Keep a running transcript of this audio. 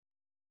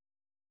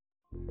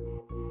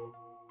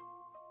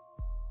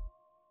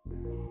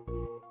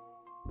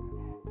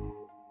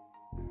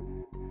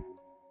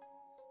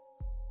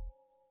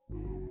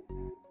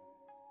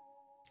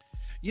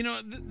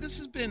This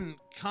has been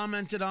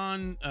commented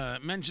on,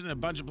 mentioned in a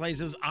bunch of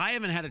places. I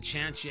haven't had a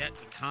chance yet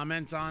to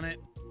comment on it.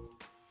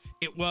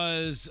 It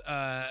was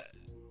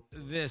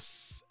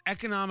this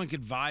economic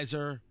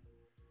advisor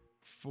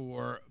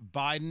for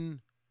Biden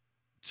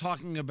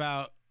talking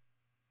about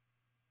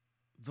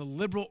the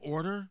liberal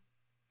order.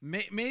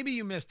 Maybe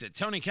you missed it.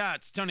 Tony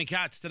Katz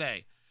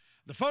today.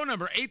 The phone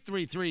number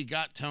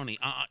 833-GOT-TONY.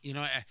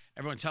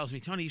 Everyone tells me,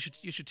 Tony,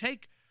 you should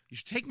take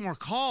more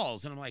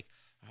calls, and I'm like,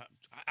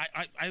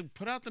 I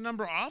put out the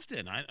number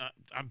often.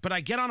 But I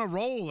get on a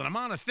roll and I'm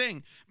on a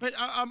thing. But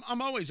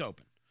I'm always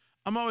open.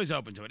 I'm always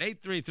open to it.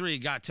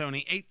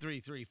 833-GOT-TONY.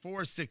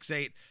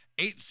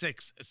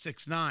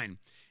 833-468-8669.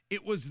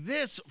 It was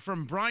this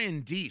from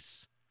Brian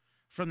Deese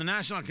from the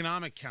National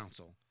Economic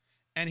Council,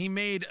 and he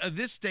made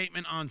this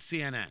statement on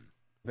CNN.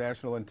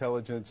 National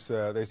intelligence,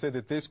 they say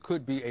that this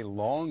could be a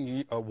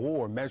long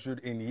war measured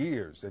in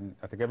years, and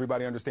I think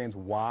everybody understands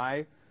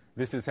why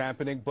this is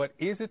happening, but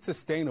is it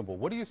sustainable?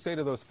 What do you say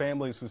to those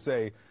families who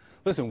say,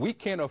 listen, we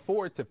can't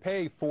afford to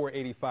pay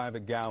 $4.85 a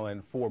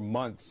gallon for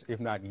months, if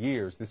not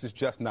years. This is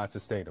just not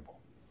sustainable.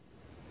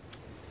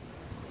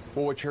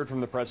 Well, what you heard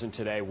from the president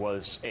today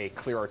was a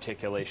clear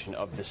articulation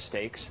of the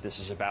stakes. This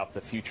is about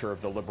the future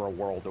of the liberal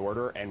world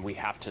order, and we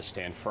have to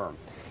stand firm.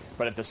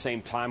 But at the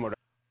same time,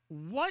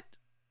 what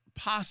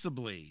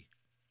possibly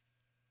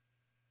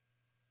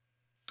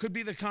could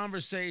be the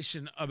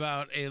conversation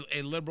about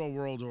a liberal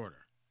world order?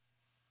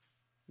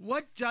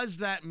 What does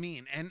that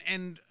mean?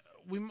 And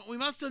we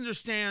must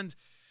understand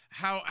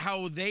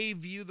how they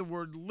view the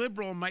word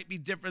liberal might be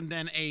different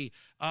than an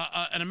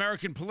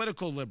American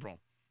political liberal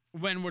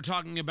when we're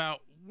talking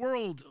about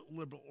world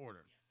liberal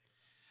order.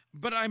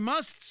 But I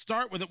must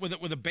start with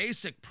a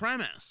basic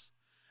premise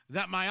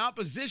that my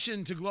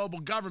opposition to global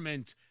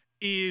government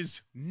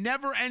is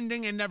never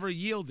ending and never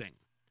yielding.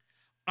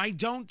 I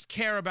don't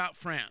care about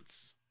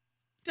France.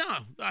 No,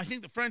 I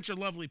think the French are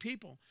lovely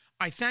people.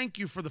 I thank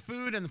you for the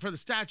food and for the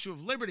Statue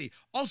of Liberty.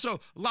 Also,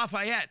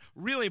 Lafayette,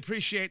 really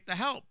appreciate the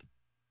help.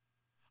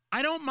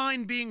 I don't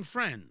mind being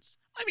friends.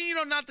 I mean,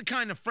 not the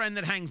kind of friend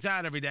that hangs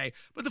out every day,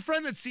 but the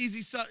friend that sees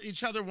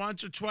each other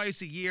once or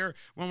twice a year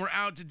when we're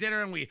out to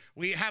dinner and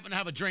we happen to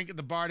have a drink at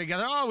the bar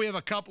together. Oh, we have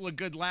a couple of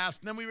good laughs.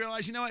 And then we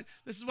realize, you know what?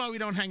 This is why we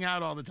don't hang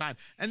out all the time.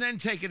 And then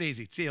take it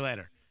easy. See you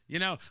later.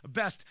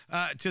 Best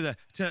to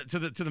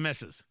the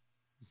missus.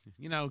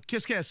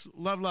 Kiss, kiss,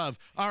 love, love.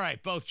 All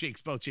right, both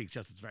cheeks.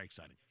 Yes, it's very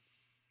exciting.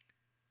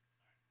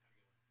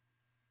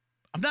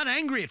 I'm not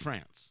angry at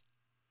France.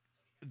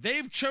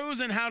 They've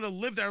chosen how to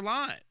live their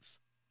lives.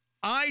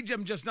 I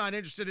am just not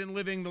interested in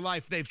living the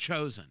life they've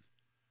chosen.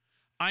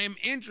 I am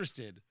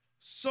interested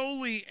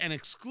solely and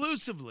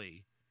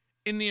exclusively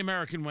in the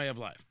American way of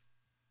life.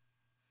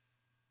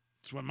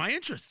 It's what my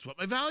interest, it's what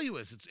my value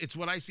is. It's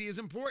what I see as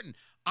important.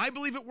 I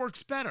believe it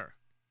works better.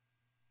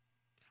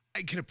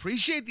 I can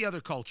appreciate the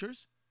other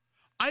cultures.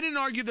 I didn't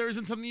argue there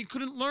isn't something you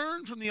couldn't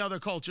learn from the other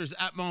cultures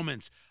at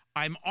moments.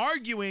 I'm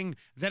arguing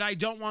that I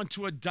don't want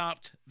to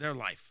adopt their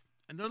life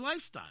and their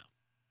lifestyle.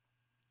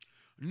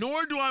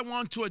 Nor do I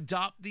want to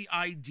adopt the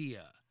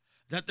idea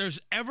that there's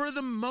ever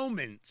the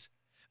moment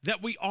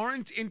that we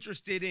aren't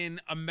interested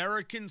in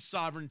American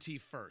sovereignty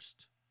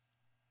first.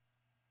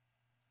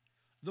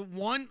 The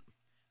one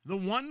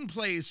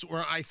place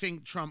where I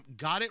think Trump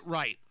got it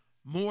right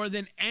more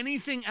than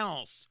anything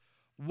else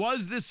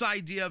was this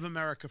idea of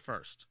America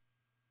first.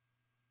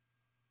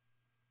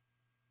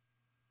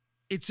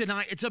 It's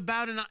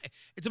about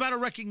a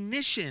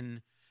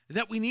recognition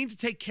that we need to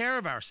take care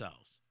of ourselves.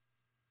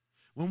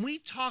 When we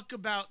talk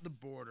about the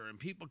border and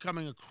people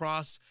coming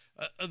across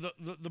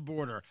the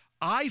border,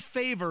 I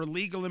favor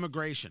legal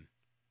immigration.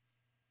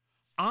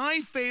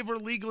 I favor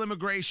legal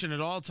immigration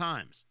at all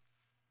times.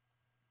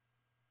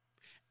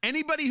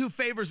 Anybody who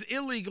favors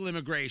illegal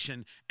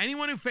immigration,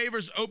 anyone who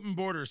favors open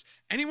borders,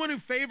 anyone who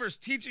favors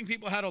teaching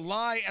people how to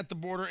lie at the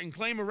border and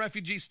claim a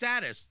refugee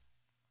status,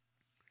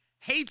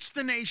 hates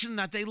the nation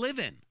that they live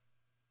in.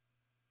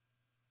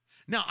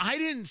 Now, I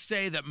didn't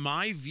say that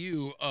my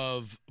view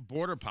of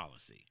border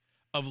policy,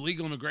 of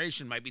legal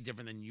immigration, might be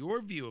different than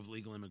your view of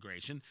legal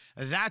immigration.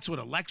 That's what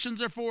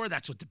elections are for.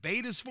 That's what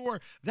debate is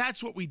for.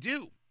 That's what we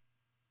do.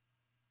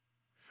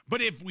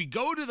 But if we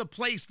go to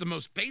the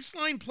most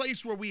baseline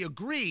place where we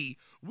agree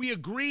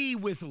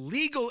with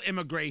legal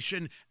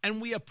immigration and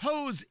we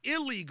oppose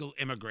illegal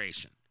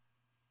immigration.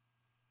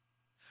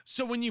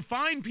 So when you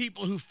find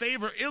people who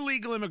favor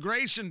illegal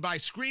immigration by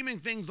screaming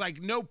things like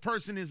no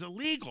person is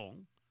illegal,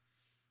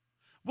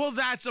 well,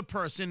 that's a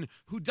person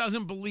who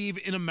doesn't believe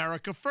in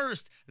America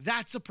first.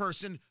 That's a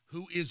person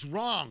who is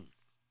wrong.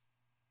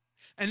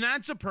 And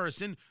that's a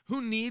person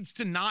who needs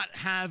to not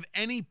have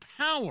any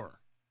power.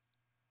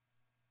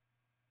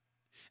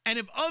 And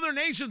if other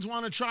nations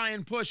want to try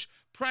and push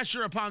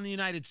pressure upon the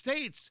United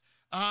States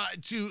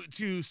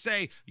to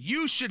say,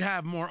 you should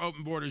have more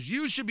open borders,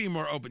 you should be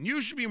more open,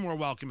 you should be more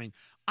welcoming,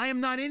 I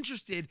am not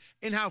interested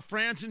in how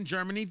France and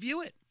Germany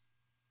view it.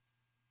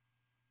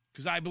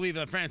 Because I believe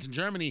that France and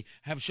Germany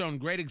have shown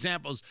great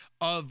examples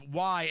of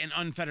why an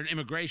unfettered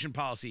immigration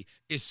policy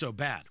is so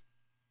bad.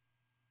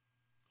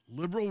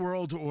 Liberal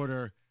world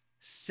order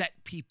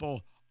set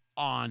people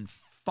on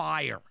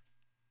fire.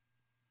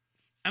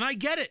 And I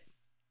get it.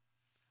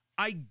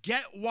 I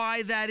get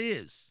why that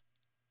is.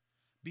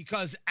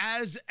 Because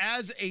as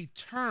a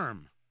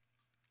term,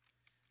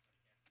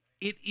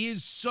 it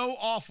is so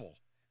awful.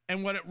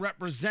 And what it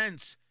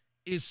represents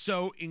is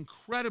so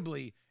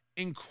incredibly,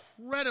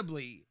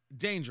 incredibly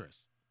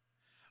dangerous.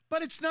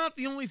 But it's not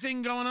the only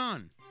thing going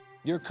on.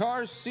 Your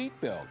car's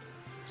seatbelt,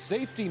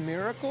 safety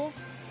miracle,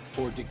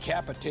 or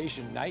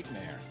decapitation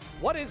nightmare?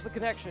 What is the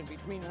connection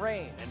between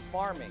rain and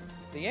farming?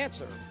 The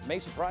answer may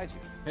surprise you.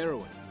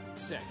 Heroin,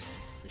 sex,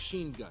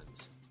 machine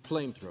guns,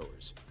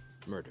 flamethrowers,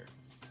 murder.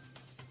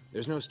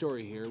 There's no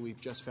story here. We've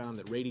just found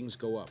that ratings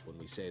go up when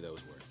we say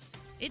those words.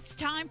 It's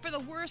time for the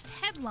worst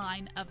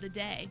headline of the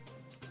day.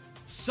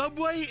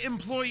 Subway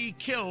employee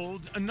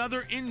killed,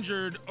 another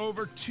injured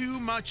over too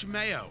much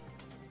mayo.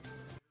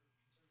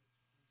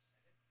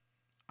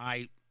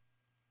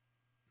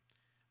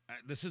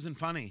 This isn't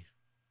funny.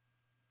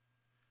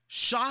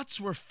 Shots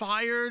were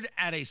fired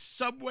at a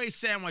Subway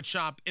sandwich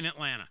shop in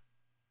Atlanta.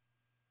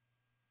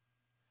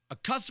 A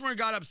customer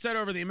got upset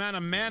over the amount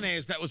of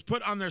mayonnaise that was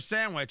put on their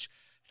sandwich.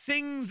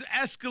 Things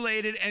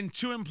escalated and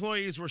 2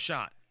 employees were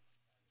shot.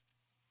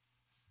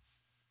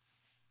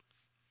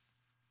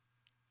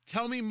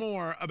 Tell me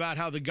more about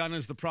how the gun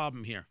is the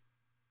problem here.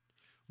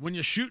 When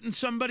you're shooting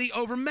somebody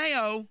over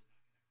mayo,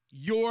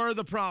 you're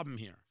the problem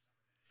here.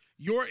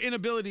 Your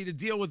inability to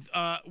deal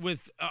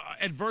with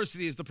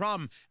adversity is the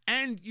problem.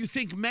 And you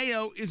think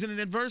mayo isn't an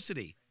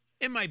adversity.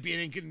 It might be an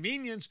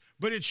inconvenience,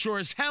 but it sure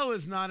as hell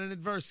is not an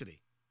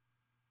adversity.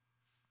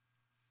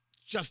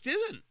 Just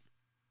isn't.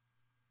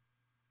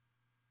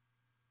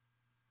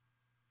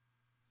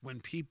 When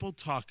people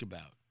talk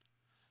about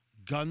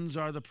guns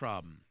are the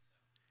problem,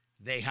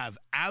 they have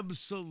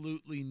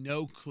absolutely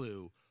no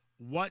clue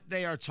what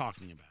they are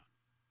talking about.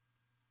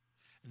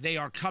 They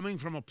are coming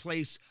from a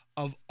place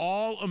of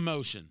all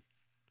emotion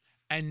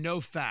and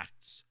no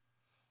facts.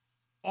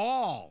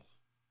 All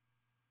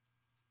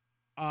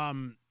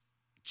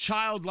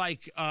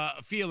childlike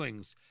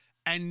feelings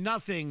and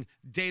nothing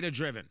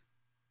data-driven.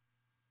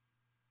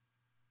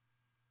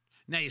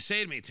 Now, you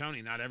say to me,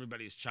 Tony, not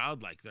everybody's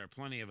childlike. There are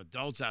plenty of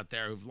adults out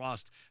there who've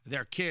lost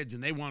their kids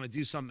and they want to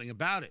do something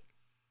about it.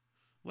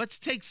 Let's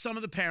take some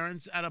of the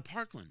parents out of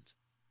Parkland.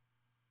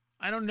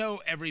 I don't know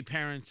every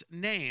parent's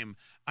name.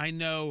 I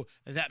know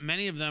that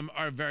many of them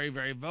are very,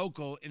 very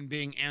vocal in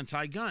being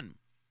anti-gun.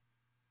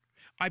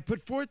 I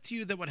put forth to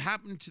you that what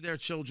happened to their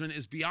children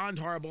is beyond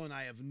horrible, and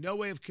I have no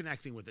way of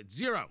connecting with it.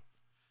 Zero.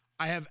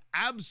 I have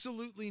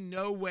absolutely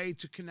no way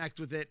to connect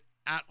with it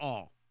at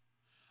all.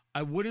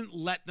 I wouldn't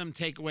let them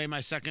take away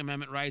my Second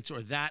Amendment rights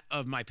or that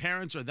of my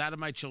parents or that of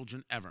my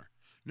children ever.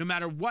 No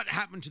matter what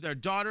happened to their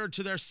daughter or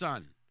to their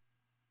son,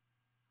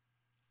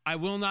 I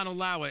will not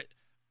allow it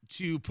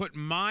to put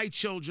my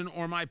children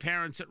or my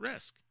parents at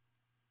risk.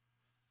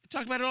 I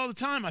talk about it all the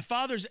time. My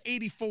father's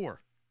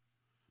 84.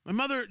 My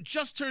mother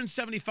just turned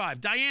 75.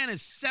 Diane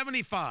is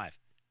 75.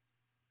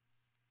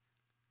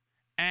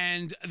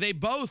 And they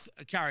both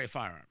carry a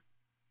firearm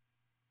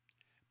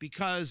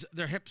because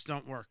their hips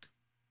don't work,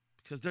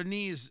 because their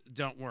knees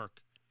don't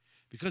work,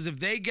 because if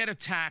they get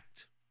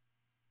attacked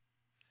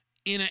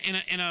in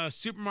a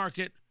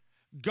supermarket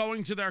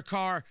going to their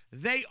car,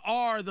 they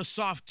are the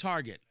soft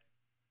target.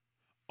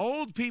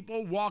 Old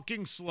people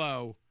walking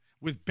slow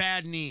with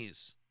bad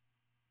knees.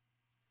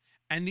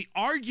 And the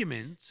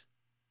argument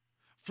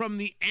from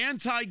the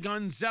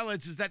anti-gun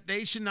zealots is that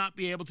they should not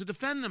be able to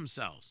defend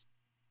themselves.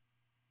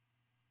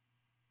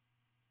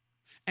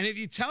 And if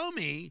you tell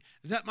me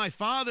that my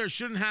father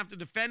shouldn't have to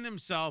defend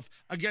himself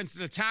against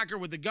an attacker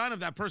with a gun if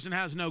that person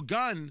has no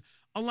gun,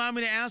 allow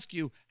me to ask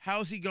you, how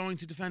is he going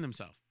to defend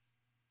himself?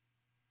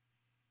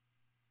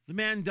 The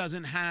man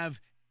doesn't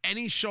have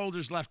any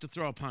shoulders left to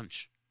throw a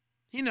punch.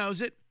 He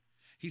knows it.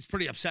 He's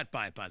pretty upset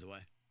by it, by the way.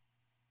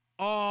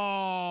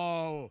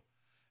 Oh,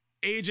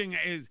 aging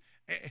is...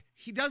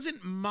 He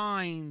doesn't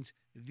mind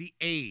the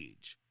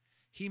age.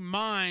 He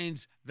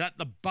minds that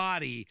the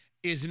body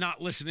is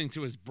not listening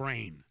to his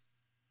brain.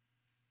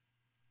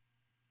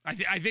 I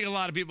think a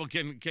lot of people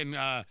can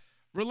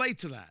relate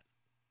to that.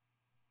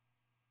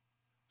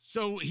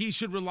 So he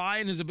should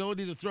rely on his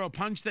ability to throw a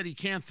punch that he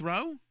can't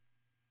throw?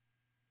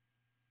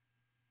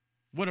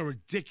 What a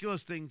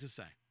ridiculous thing to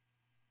say.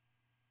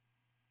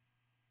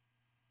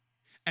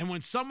 And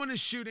when someone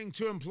is shooting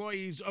 2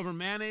 employees over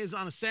mayonnaise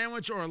on a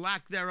sandwich or a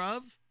lack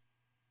thereof,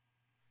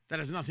 that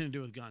has nothing to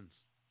do with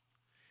guns.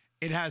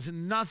 It has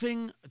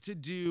nothing to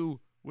do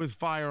with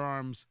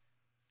firearms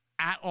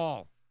at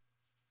all.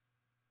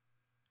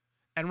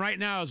 And right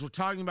now, as we're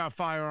talking about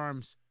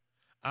firearms,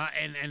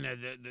 and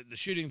the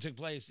shooting took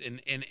place in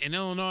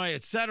Illinois,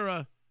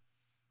 etc.,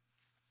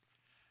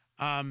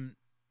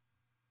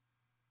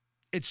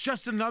 it's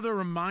just another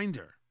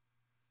reminder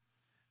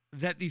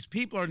that these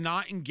people are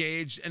not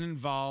engaged and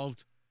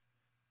involved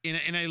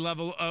in a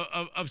level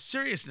of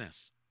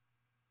seriousness.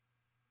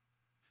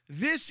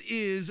 This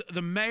is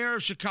the mayor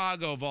of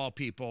Chicago, of all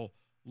people,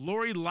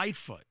 Lori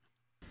Lightfoot.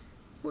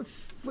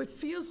 what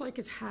feels like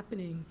it's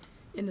happening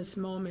in this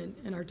moment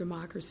in our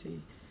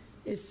democracy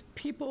is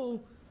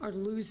people are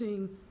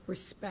losing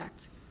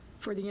respect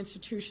for the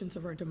institutions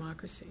of our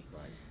democracy.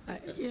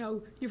 Right.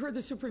 You've heard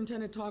the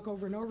superintendent talk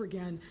over and over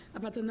again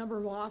about the number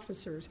of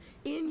officers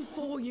in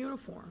full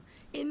uniform,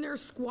 in their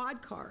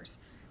squad cars,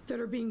 that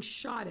are being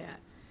shot at.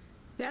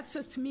 That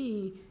says to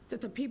me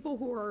that the people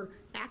who are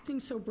acting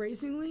so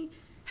brazenly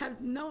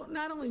have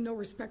not only no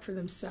respect for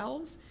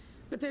themselves,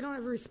 but they don't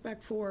have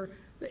respect for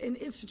an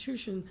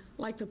institution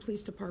like the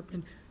police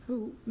department,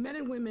 who men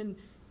and women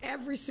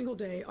every single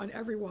day on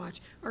every watch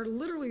are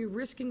literally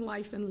risking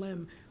life and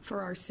limb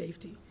for our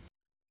safety.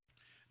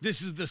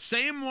 This is the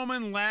same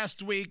woman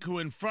last week who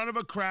in front of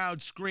a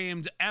crowd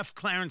screamed F.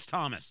 Clarence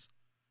Thomas.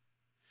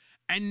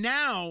 And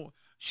now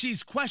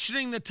she's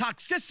questioning the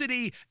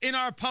toxicity in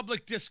our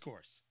public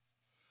discourse.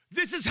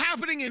 This is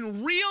happening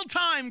in real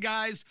time,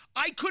 guys.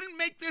 I couldn't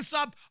make this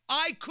up.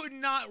 I could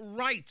not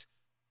write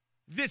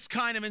this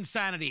kind of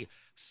insanity.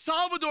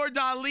 Salvador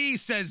Dali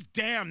says,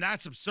 damn,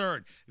 that's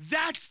absurd.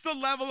 That's the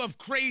level of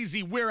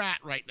crazy we're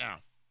at right now.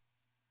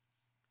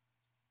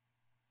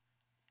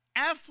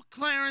 F.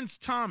 Clarence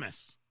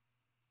Thomas.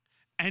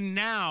 And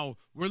now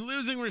we're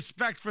losing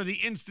respect for the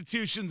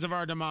institutions of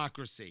our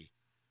democracy.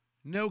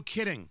 No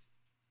kidding.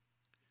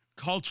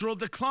 Cultural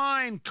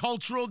decline,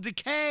 cultural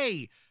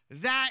decay.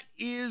 That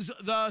is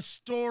the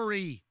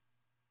story.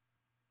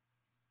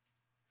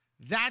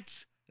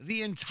 That's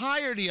the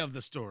entirety of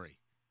the story.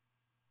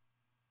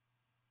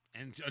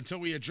 And until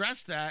we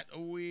address that,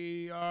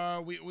 we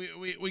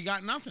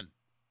got nothing.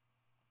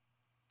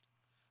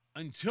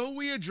 Until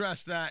we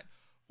address that,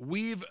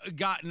 we've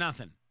got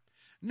nothing.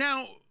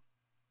 Now,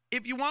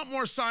 if you want one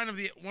more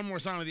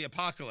sign of the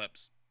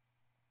apocalypse,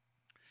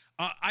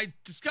 I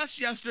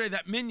discussed yesterday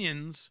that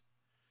Minions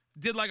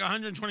did like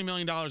 $120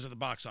 million at the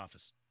box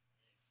office.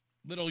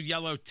 Little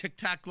yellow Tic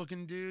Tac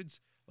looking dudes,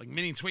 like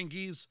mini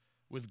Twinkies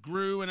with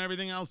Gru and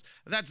everything else.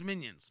 That's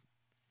Minions.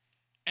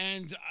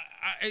 And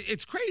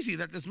it's crazy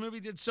that this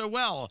movie did so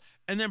well.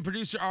 And then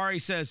producer Ari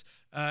says,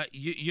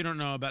 you don't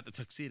know about the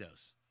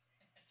tuxedos.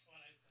 That's what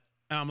I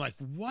said. And I'm like,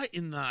 what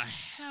in the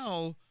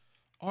hell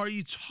are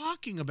you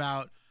talking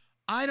about?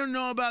 I don't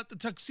know about the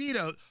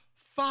tuxedo.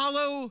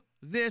 Follow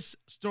this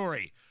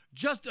story.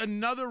 Just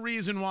another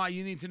reason why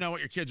you need to know what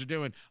your kids are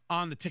doing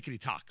on the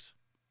Tickety Talks.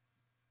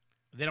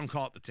 They don't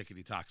call it the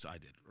Tickety Talks. I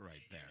did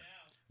right there.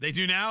 They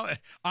do now?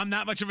 I'm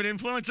that much of an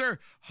influencer?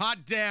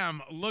 Hot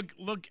damn.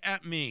 Look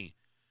at me.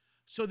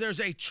 So there's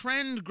a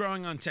trend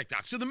growing on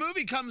TikTok. So the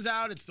movie comes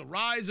out. It's the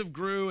rise of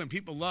Gru, and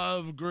people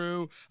love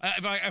Gru.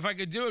 If I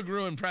could do a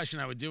Gru impression,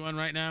 I would do one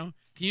right now.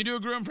 Can you do a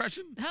Gru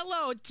impression?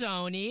 Hello,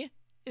 Tony.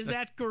 Is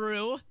that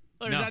Gru?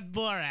 Or is that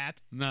Borat?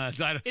 No,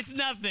 it's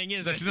nothing,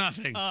 is it? That's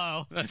nothing.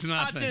 Oh. That's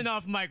nothing. I'll turn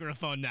off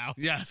microphone now.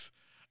 Yes.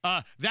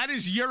 That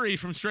is Yuri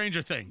from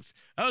Stranger Things.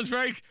 That was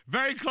very,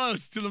 very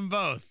close to them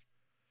both.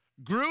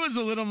 Gru is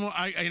a little more,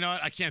 you know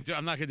what? I can't do it.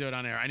 I'm not going to do it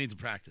on air. I need to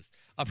practice.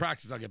 I'll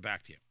get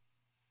back to you.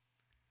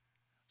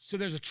 So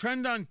there's a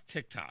trend on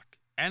TikTok,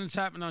 and it's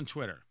happened on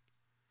Twitter,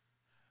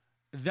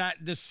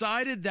 that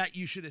decided that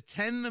you should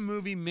attend the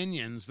movie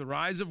Minions, The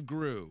Rise of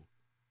Gru,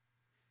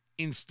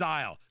 in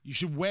style. You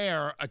should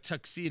wear a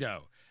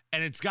tuxedo.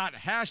 And it's got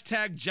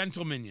hashtag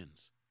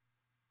 #GentleMinions.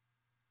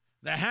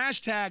 The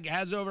hashtag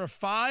has over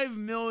 5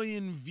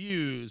 million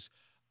views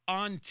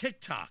on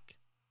TikTok.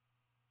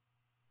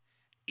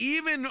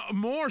 Even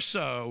more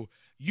so,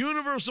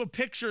 Universal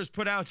Pictures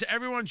put out to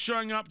everyone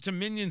showing up to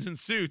Minions in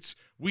suits,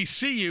 we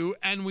see you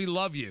and we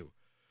love you.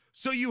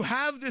 So you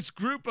have this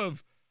group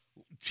of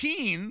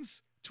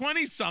teens,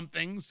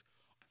 20-somethings,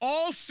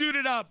 all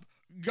suited up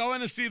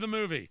going to see the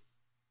movie.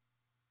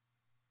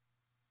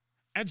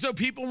 And so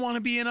people want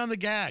to be in on the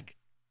gag.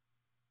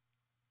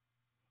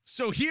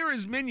 So here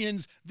is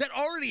Minions that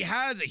already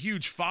has a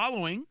huge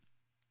following,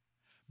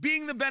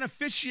 being the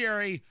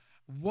beneficiary.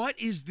 What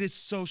is this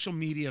social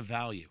media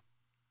value?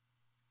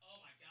 Oh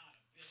my God,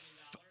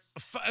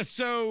 $1 billion?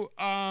 So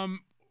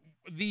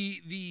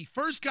the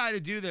first guy to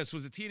do this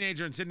was a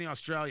teenager in Sydney,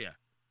 Australia.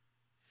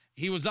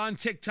 He was on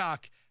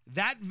TikTok.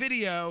 That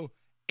video,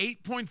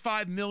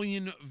 8.5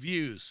 million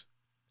views.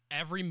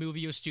 Every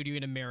movie studio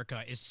in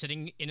America is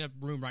sitting in a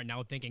room right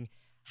now thinking,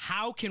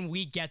 how can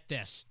we get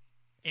this?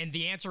 And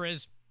the answer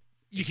is,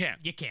 you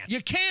can't. You can't.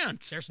 You can't.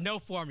 There's no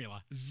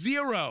formula.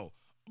 Zero.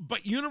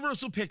 But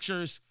Universal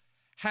Pictures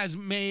has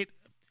made,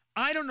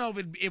 I don't know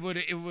if it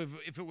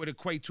would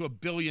equate to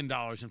 $1 billion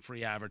in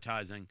free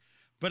advertising,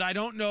 but I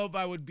don't know if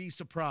I would be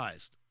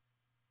surprised.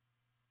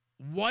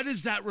 What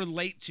does that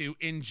relate to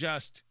in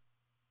just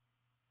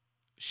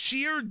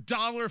sheer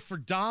dollar for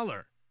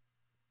dollar?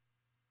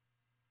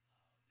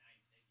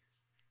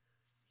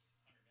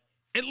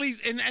 At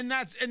least, and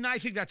I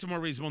think that's a more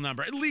reasonable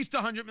number. At least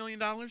 $100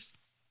 million.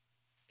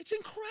 It's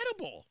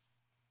incredible.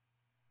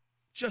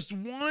 Just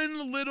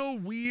one little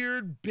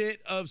weird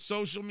bit of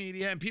social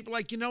media, and people are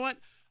like, you know what?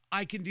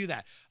 I can do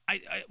that.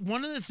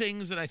 one of the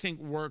things that I think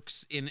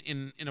works in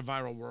a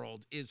viral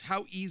world is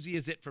how easy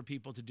is it for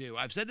people to do.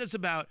 I've said this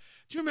about,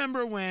 do you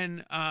remember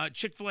when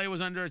Chick-fil-A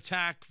was under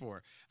attack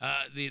for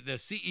the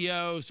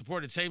CEO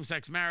supported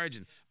same-sex marriage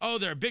and,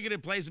 they're a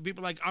bigoted place and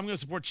people are like, I'm going to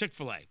support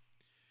Chick-fil-A.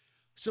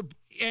 So,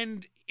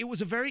 and it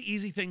was a very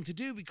easy thing to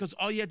do because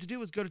all you had to do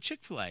was go to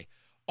Chick-fil-A.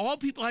 All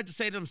people had to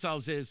say to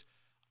themselves is,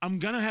 I'm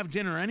going to have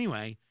dinner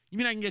anyway. You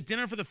mean I can get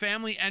dinner for the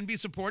family and be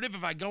supportive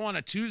if I go on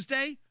a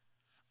Tuesday?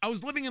 I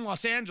was living in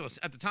Los Angeles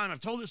at the time. I've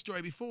told this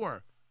story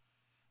before.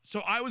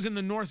 So I was in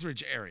the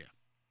Northridge area.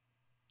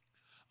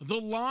 The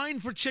line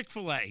for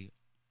Chick-fil-A,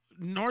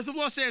 north of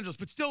Los Angeles,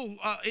 but still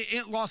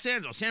in Los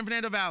Angeles, San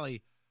Fernando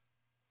Valley,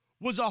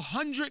 was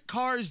 100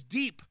 cars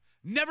deep.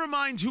 Never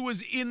mind who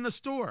was in the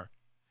store.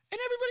 And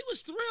everybody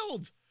was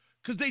thrilled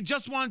because they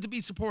just wanted to be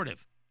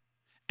supportive.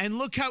 And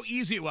look how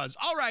easy it was.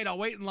 All right, I'll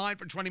wait in line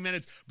for 20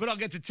 minutes, but I'll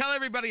get to tell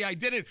everybody I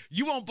did it.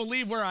 You won't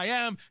believe where I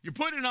am. You're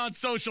putting it on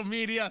social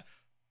media.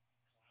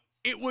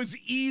 It was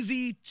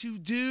easy to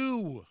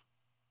do.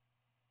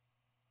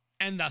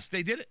 And thus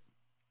they did it.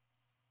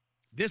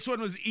 This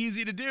one was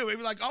easy to do. It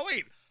was like, oh,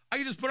 wait, I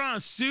can just put on a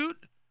suit.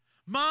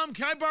 Mom,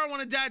 can I borrow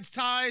one of Dad's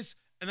ties?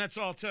 And that's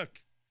all it took.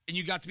 And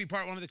you got to be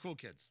part of one of the cool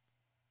kids.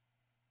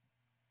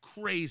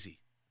 Crazy.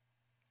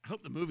 I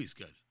hope the movie's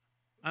good.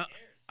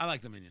 I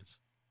like the Minions.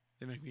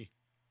 They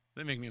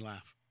make me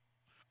laugh.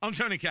 I'm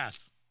Tony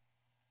Katz.